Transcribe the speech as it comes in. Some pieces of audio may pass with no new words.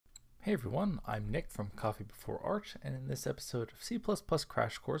Hey everyone, I'm Nick from Coffee Before Art, and in this episode of C++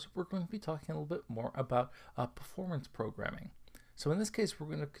 Crash Course, we're going to be talking a little bit more about performance programming. So in this case, we're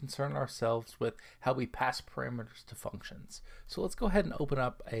going to concern ourselves with how we pass parameters to functions. So let's go ahead and open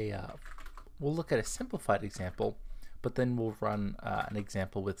up we'll look at a simplified example, but then we'll run an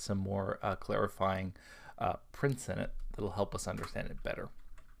example with some more clarifying prints in it that'll help us understand it better.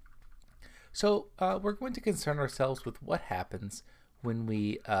 So we're going to concern ourselves with what happens when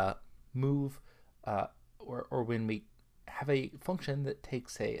we move or when we have a function that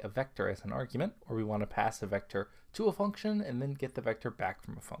takes a vector as an argument, or we want to pass a vector to a function and then get the vector back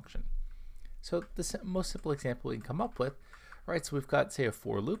from a function. So the most simple example we can come up with, right, so we've got, say, a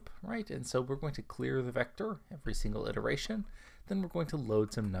for loop, right, and so we're going to clear the vector every single iteration, then we're going to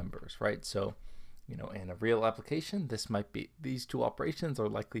load some numbers, right? So, in a real application, these two operations are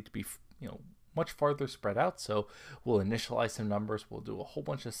likely to be, much farther spread out. So we'll initialize some numbers, we'll do a whole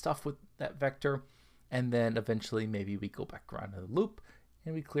bunch of stuff with that vector, and then eventually maybe we go back around to the loop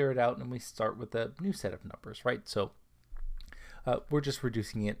and we clear it out and we start with a new set of numbers, right? So we're just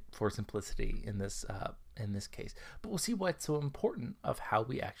reducing it for simplicity in this case. But we'll see why it's so important of how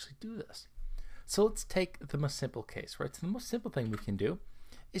we actually do this. So let's take the most simple case, right? So the most simple thing we can do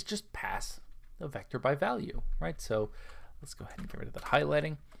is just pass the vector by value, right? So let's go ahead and get rid of that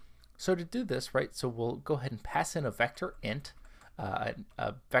highlighting. So to do this, right, so we'll go ahead and pass in a vector int, a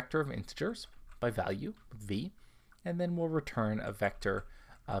vector of integers by value, v, and then we'll return a vector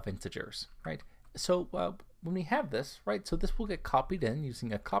of integers, right? So when we have this, right, so this will get copied in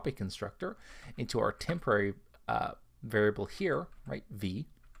using a copy constructor into our temporary variable here, right, v,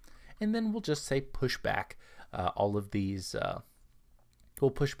 and then we'll just say push back all of these,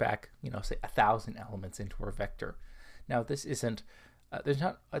 we'll push back, say 1,000 elements into our vector. Now this isn't, there's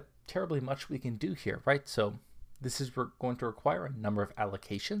not terribly much we can do here, right? So this is going to require a number of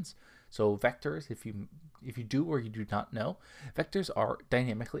allocations. So vectors, if you do or you do not know, vectors are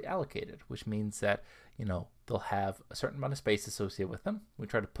dynamically allocated, which means that they'll have a certain amount of space associated with them. We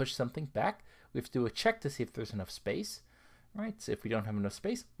try to push something back, we have to do a check to see if there's enough space, right? So if we don't have enough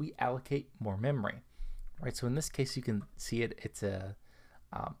space, we allocate more memory, right? So in this case, you can see it's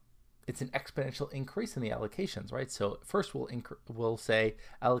an exponential increase in the allocations, right? So first we'll say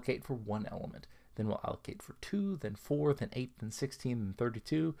allocate for one element, then we'll allocate for 2, then 4, then 8, then 16, then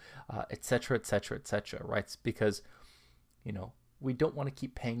 32, etc., etc., etc., right? It's because we don't want to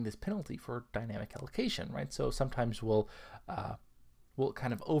keep paying this penalty for dynamic allocation, right? So sometimes we'll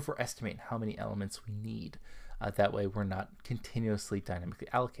kind of overestimate how many elements we need. That way we're not continuously dynamically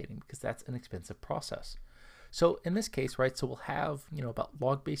allocating, because that's an expensive process. So in this case, right, so we'll have, about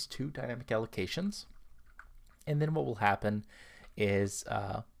log base 2 dynamic allocations. And then what will happen is,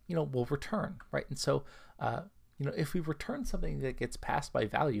 we'll return, right? And so, if we return something that gets passed by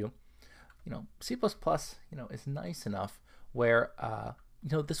value, C++, is nice enough where,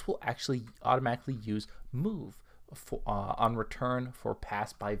 this will actually automatically use move on return for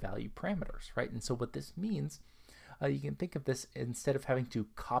pass by value parameters, right? And so what this means, you can think of this, instead of having to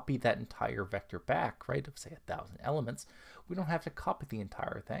copy that entire vector back, right, of say 1,000 elements, we don't have to copy the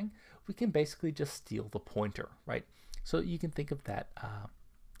entire thing. We can basically just steal the pointer, right? So you can think of that,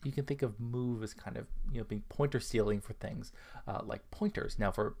 you can think of move as kind of, being pointer stealing for things like pointers. Now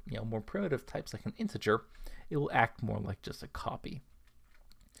for, more primitive types like an integer, it will act more like just a copy.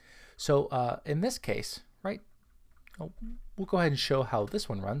 So in this case, right, we'll go ahead and show how this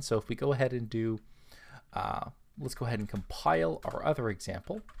one runs. So if we go ahead and do, let's go ahead and compile our other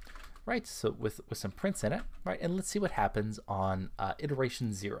example, right? So with some prints in it, right? And let's see what happens on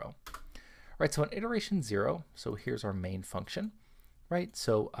iteration 0, right? So on iteration 0, so here's our main function, right?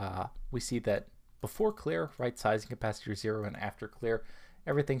 So we see that before clear, right, size and capacity are 0, and after clear,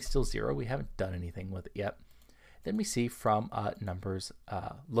 everything's still 0. We haven't done anything with it yet. Then we see from numbers,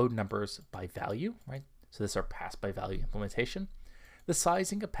 load numbers by value, right? So this is our pass by value implementation. The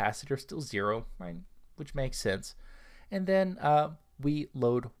size and capacity are still 0, right? Which makes sense. And then we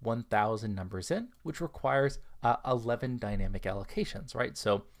load 1,000 numbers in, which requires 11 dynamic allocations, right?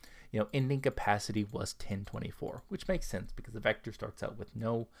 So, ending capacity was 1024, which makes sense because the vector starts out with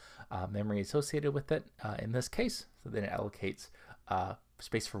no memory associated with it in this case. So then it allocates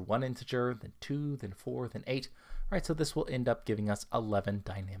space for one integer, then 2, then 4, then 8, right? So this will end up giving us 11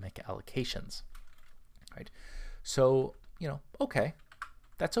 dynamic allocations, right? So, okay,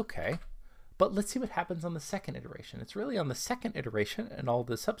 that's okay. But let's see what happens on the second iteration. It's really on the second iteration and all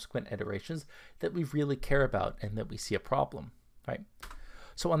the subsequent iterations that we really care about and that we see a problem, right?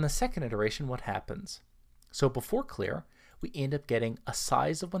 So on the second iteration, what happens? So before clear, we end up getting a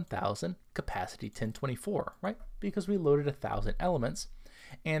size of 1,000, capacity 1024, right? Because we loaded 1,000 elements.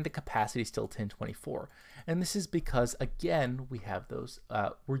 and the capacity is still 1024. And this is because, again, we have those,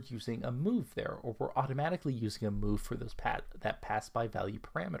 we're using a move there, or we're automatically using a move for those that pass by value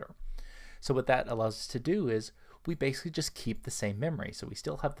parameter. So what that allows us to do is we basically just keep the same memory. So we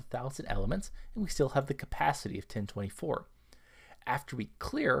still have the 1000 elements, and we still have the capacity of 1024. After we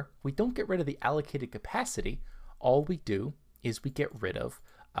clear, we don't get rid of the allocated capacity. All we do is we get rid of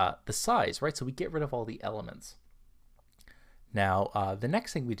the size, right? So we get rid of all the elements. Now, the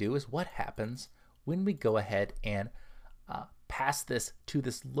next thing we do is what happens when we go ahead and pass this to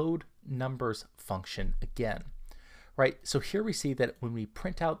this load numbers function again, right? So here we see that when we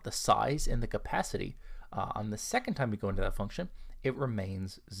print out the size and the capacity, on the second time we go into that function, it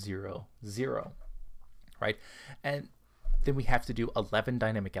remains 0, 0, right? And then we have to do 11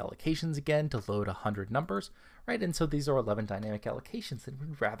 dynamic allocations again to load 100 numbers, right? And so these are 11 dynamic allocations, and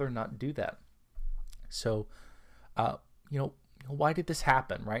we'd rather not do that. So, why did this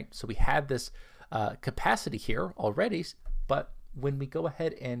happen, right? So we had this capacity here already, but when we go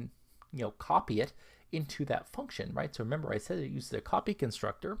ahead and, copy it into that function, right? So remember I said it uses a copy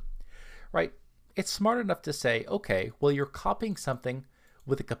constructor, right? It's smart enough to say, okay, well, you're copying something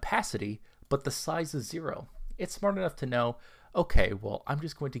with a capacity, but the size is 0. It's smart enough to know, okay, well, I'm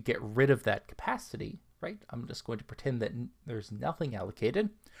just going to get rid of that capacity, right? I'm just going to pretend that there's nothing allocated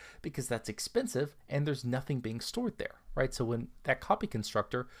because that's expensive and there's nothing being stored there, right? So when that copy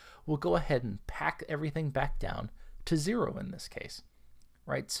constructor will go ahead and pack everything back down to 0 in this case,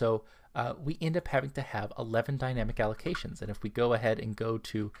 right? So we end up having to have 11 dynamic allocations. And if we go ahead and go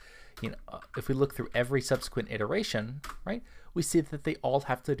to, if we look through every subsequent iteration, right, we see that they all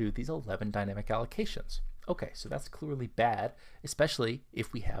have to do these 11 dynamic allocations. Okay, so that's clearly bad, especially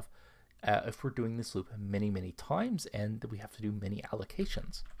if we have, if we're doing this loop many, many times and we have to do many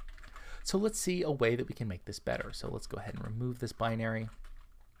allocations. So let's see a way that we can make this better. So let's go ahead and remove this binary,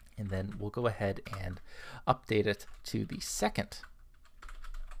 and then we'll go ahead and update it to the second,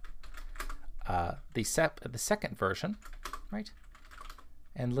 the second version, right?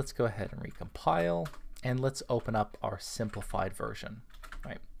 And let's go ahead and recompile, and let's open up our simplified version,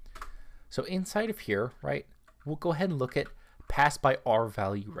 right? So inside of here, right, we'll go ahead and look at pass by R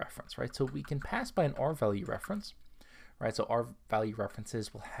value reference, right? So we can pass by an R value reference, right? So R value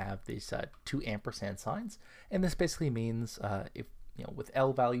references will have these 2 ampersand signs, and this basically means if with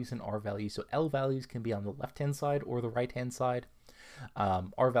L values and R values, so L values can be on the left-hand side or the right-hand side.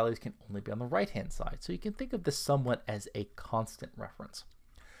 R values can only be on the right-hand side. So you can think of this somewhat as a constant reference.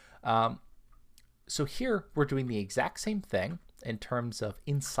 So here we're doing the exact same thing in terms of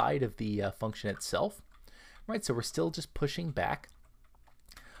inside of the function itself, right? So we're still just pushing back.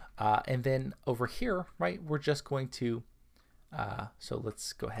 And then over here, right, we're just going to, so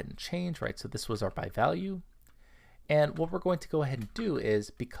let's go ahead and change, right? So this was our by value. And what we're going to go ahead and do is,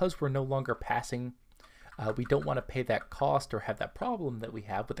 because we're no longer passing, we don't want to pay that cost or have that problem that we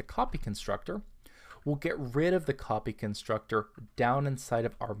have with the copy constructor, we'll get rid of the copy constructor down inside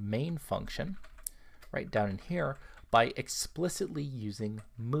of our main function, right down in here, by explicitly using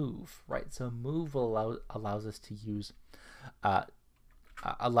move, right? So move allows us to use,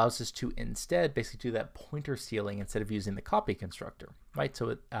 allows us to instead basically do that pointer stealing instead of using the copy constructor, right?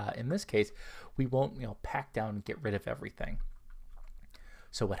 So in this case, we won't pack down and get rid of everything.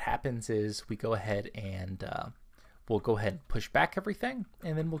 So what happens is we go ahead and we'll go ahead and push back everything,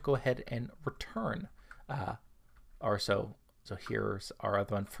 and then we'll go ahead and return so here's our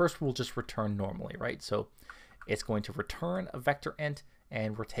other one. First, we'll just return normally, right? So it's going to return a vector int,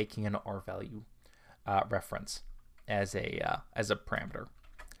 and we're taking an R value reference as a parameter.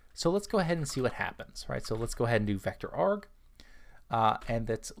 So let's go ahead and see what happens, right? So let's go ahead and do vector arg, and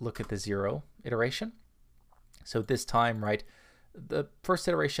let's look at the 0 iteration. So this time, right, the first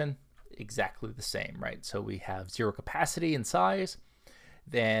iteration, exactly the same, right? So we have 0 capacity and size.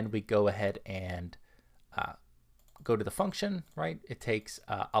 Then we go ahead and go to the function, right? It takes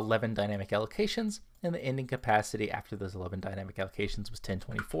 11 dynamic allocations, and the ending capacity after those 11 dynamic allocations was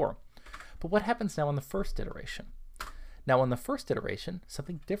 1024. But what happens now in the first iteration? Now in the first iteration,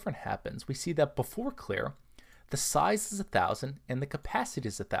 something different happens. We see that before clear, the size is 1000 and the capacity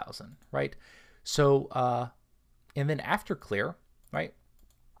is 1000, right? So, and then after clear, right?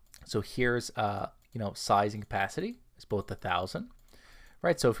 So here's, size and capacity is both 1000,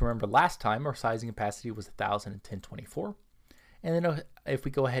 right? So if you remember last time, our size and capacity was 1000 and 1024. And then if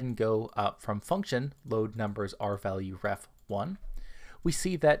we go ahead and go from function, load numbers R value ref 1, we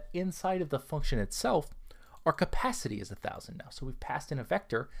see that inside of the function itself, our capacity is 1000 now. So we've passed in a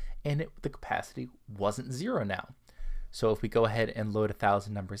vector, and the capacity wasn't 0 now. So if we go ahead and load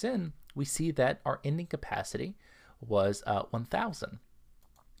 1000 numbers in, we see that our ending capacity was 1000.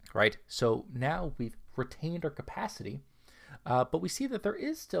 right? So now we've retained our capacity, but we see that there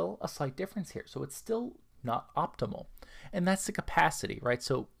is still a slight difference here. So it's still not optimal, and that's the capacity, right?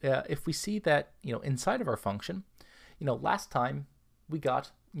 So if we see that, inside of our function, last time we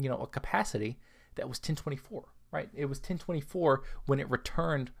got, a capacity that was 1024, right? It was 1024 when it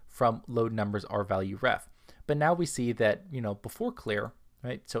returned from load numbers r value ref. But now we see that, before clear,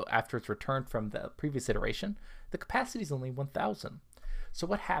 right? So after it's returned from the previous iteration, the capacity is only 1000. So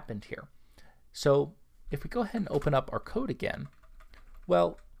what happened here? So if we go ahead and open up our code again,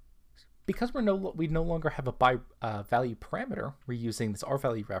 well, because we no longer have a by value parameter, we're using this r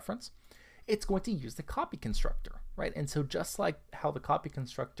value reference, it's going to use the copy constructor, right? And so just like how the copy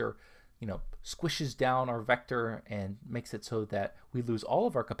constructor, squishes down our vector and makes it so that we lose all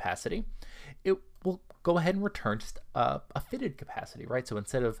of our capacity, it will go ahead and return just a fitted capacity, right? So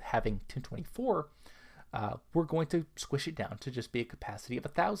instead of having 1024, we're going to squish it down to just be a capacity of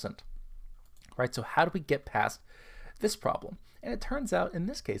 1000, right? So how do we get past this problem? And it turns out in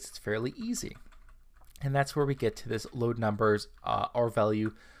this case it's fairly easy, and that's where we get to this load numbers r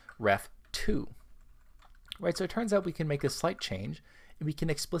value ref 2, right? So it turns out we can make a slight change, and we can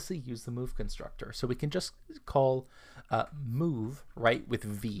explicitly use the move constructor. So we can just call move, right, with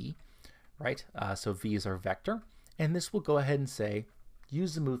v, right? So v is our vector, and this will go ahead and say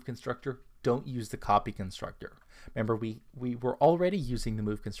use the move constructor, don't use the copy constructor. Remember, we were already using the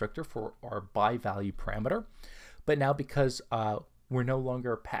move constructor for our by value parameter, but now because we're no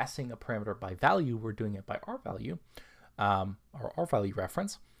longer passing a parameter by value, we're doing it by r value, or r value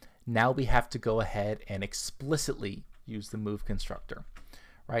reference. Now we have to go ahead and explicitly use the move constructor,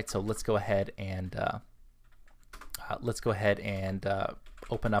 right? So let's go ahead and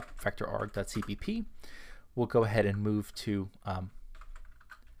open up vector-arg.cpp. We'll go ahead and move to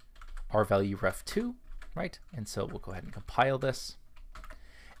r value ref 2, right? And so we'll go ahead and compile this,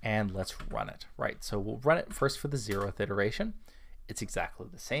 and let's run it, right? So we'll run it first for the 0th iteration. It's exactly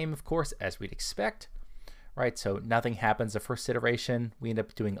the same, of course, as we'd expect, right? So nothing happens the first iteration. We end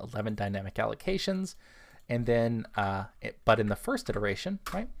up doing 11 dynamic allocations, and then, but in the first iteration,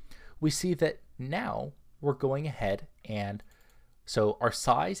 right, we see that now we're going ahead, and so our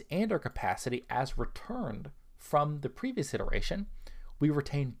size and our capacity as returned from the previous iteration, we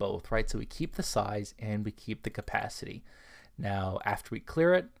retain both, right? So we keep the size and we keep the capacity. Now, after we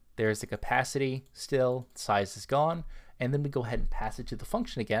clear it, there's the capacity still, size is gone, and then we go ahead and pass it to the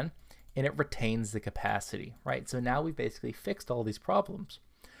function again, and it retains the capacity, right? So now we've basically fixed all these problems.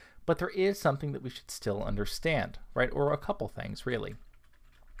 But there is something that we should still understand, right? Or a couple things, really.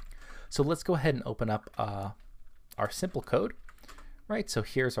 So let's go ahead and open up our simple code, right? So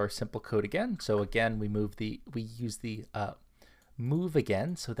here's our simple code again. So again, we use the move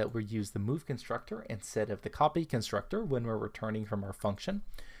again, so that we use the move constructor instead of the copy constructor when we're returning from our function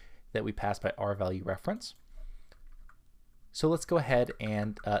that we pass by r value reference. So let's go ahead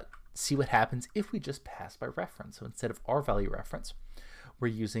and see what happens if we just pass by reference. So instead of r value reference, we're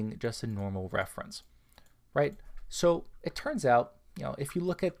using just a normal reference, right? So it turns out, if you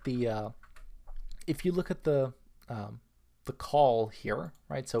look at the call here,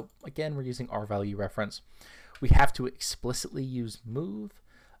 right? So again, we're using r value reference. We have to explicitly use move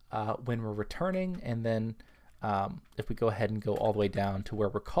when we're returning, and then if we go ahead and go all the way down to where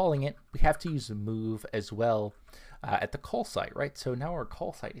we're calling it, we have to use the move as well at the call site, right? So now our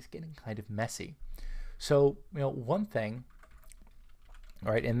call site is getting kind of messy. So one thing,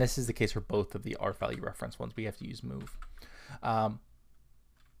 all right, and this is the case for both of the r value reference ones, we have to use move.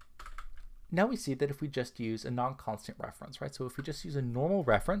 Now we see that if we just use a non-constant reference, right? So if we just use a normal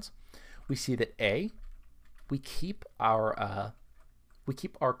reference, we see that we keep our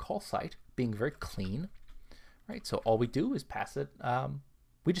call site being very clean, right? So all we do is pass it,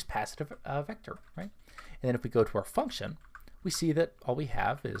 we just pass it a vector, right? And then if we go to our function, we see that all we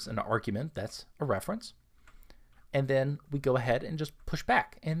have is an argument that's a reference, and then we go ahead and just push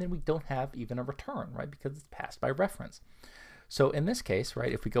back, and then we don't have even a return, right? Because it's passed by reference. So in this case,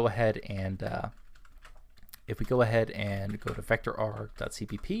 right, if we go ahead and go to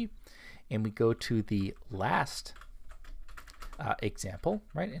vector-arg.cpp, and we go to the last example,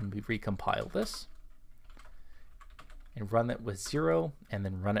 right, and we recompile this and run it with 0 and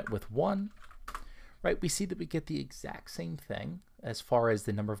then run it with 1, right, we see that we get the exact same thing as far as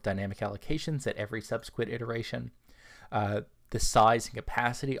the number of dynamic allocations at every subsequent iteration. The size and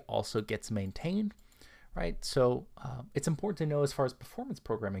capacity also gets maintained, right? So it's important to know, as far as performance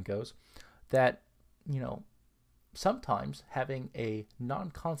programming goes, that sometimes having a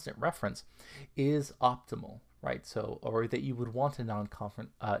non-constant reference is optimal, right? So, or that you would want a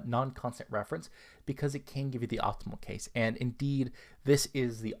non-constant reference because it can give you the optimal case. And indeed, this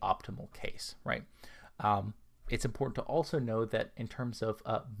is the optimal case, right? It's important to also know that in terms of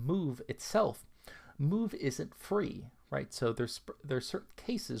move itself, move isn't free, right? So there's certain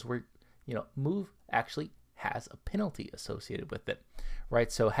cases where, you know, move actually has a penalty associated with it,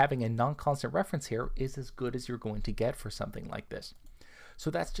 right? So having a non-constant reference here is as good as you're going to get for something like this.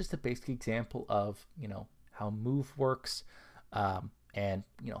 So that's just a basic example of, you know, how move works, and,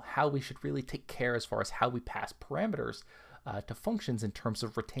 you know, how we should really take care as far as how we pass parameters to functions in terms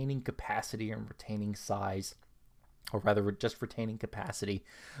of retaining capacity and retaining size, or rather just retaining capacity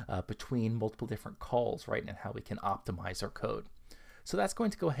between multiple different calls, right? And how we can optimize our code. So that's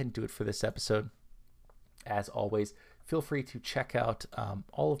going to go ahead and do it for this episode. As always, feel free to check out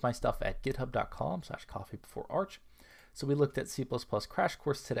all of my stuff at github.com/coffeebeforearch. So we looked at C++ Crash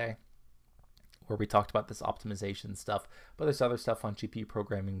Course today, where we talked about this optimization stuff, but there's other stuff on GPU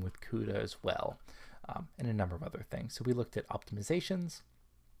programming with CUDA as well, and a number of other things. So we looked at optimizations,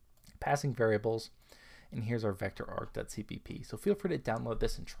 passing variables, and here's our vector arg.cpp. So feel free to download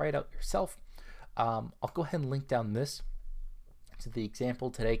this and try it out yourself. I'll go ahead and link down this. So the example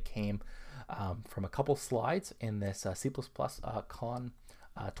today came from a couple slides in this C++ Con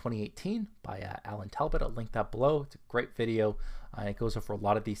 2018 by Alan Talbot. I'll link that below. It's a great video. It goes over a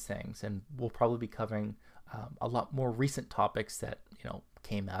lot of these things, and we'll probably be covering a lot more recent topics that, you know,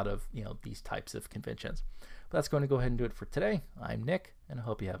 came out of, you know, these types of conventions. But that's going to go ahead and do it for today. I'm Nick, and I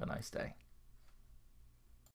hope you have a nice day.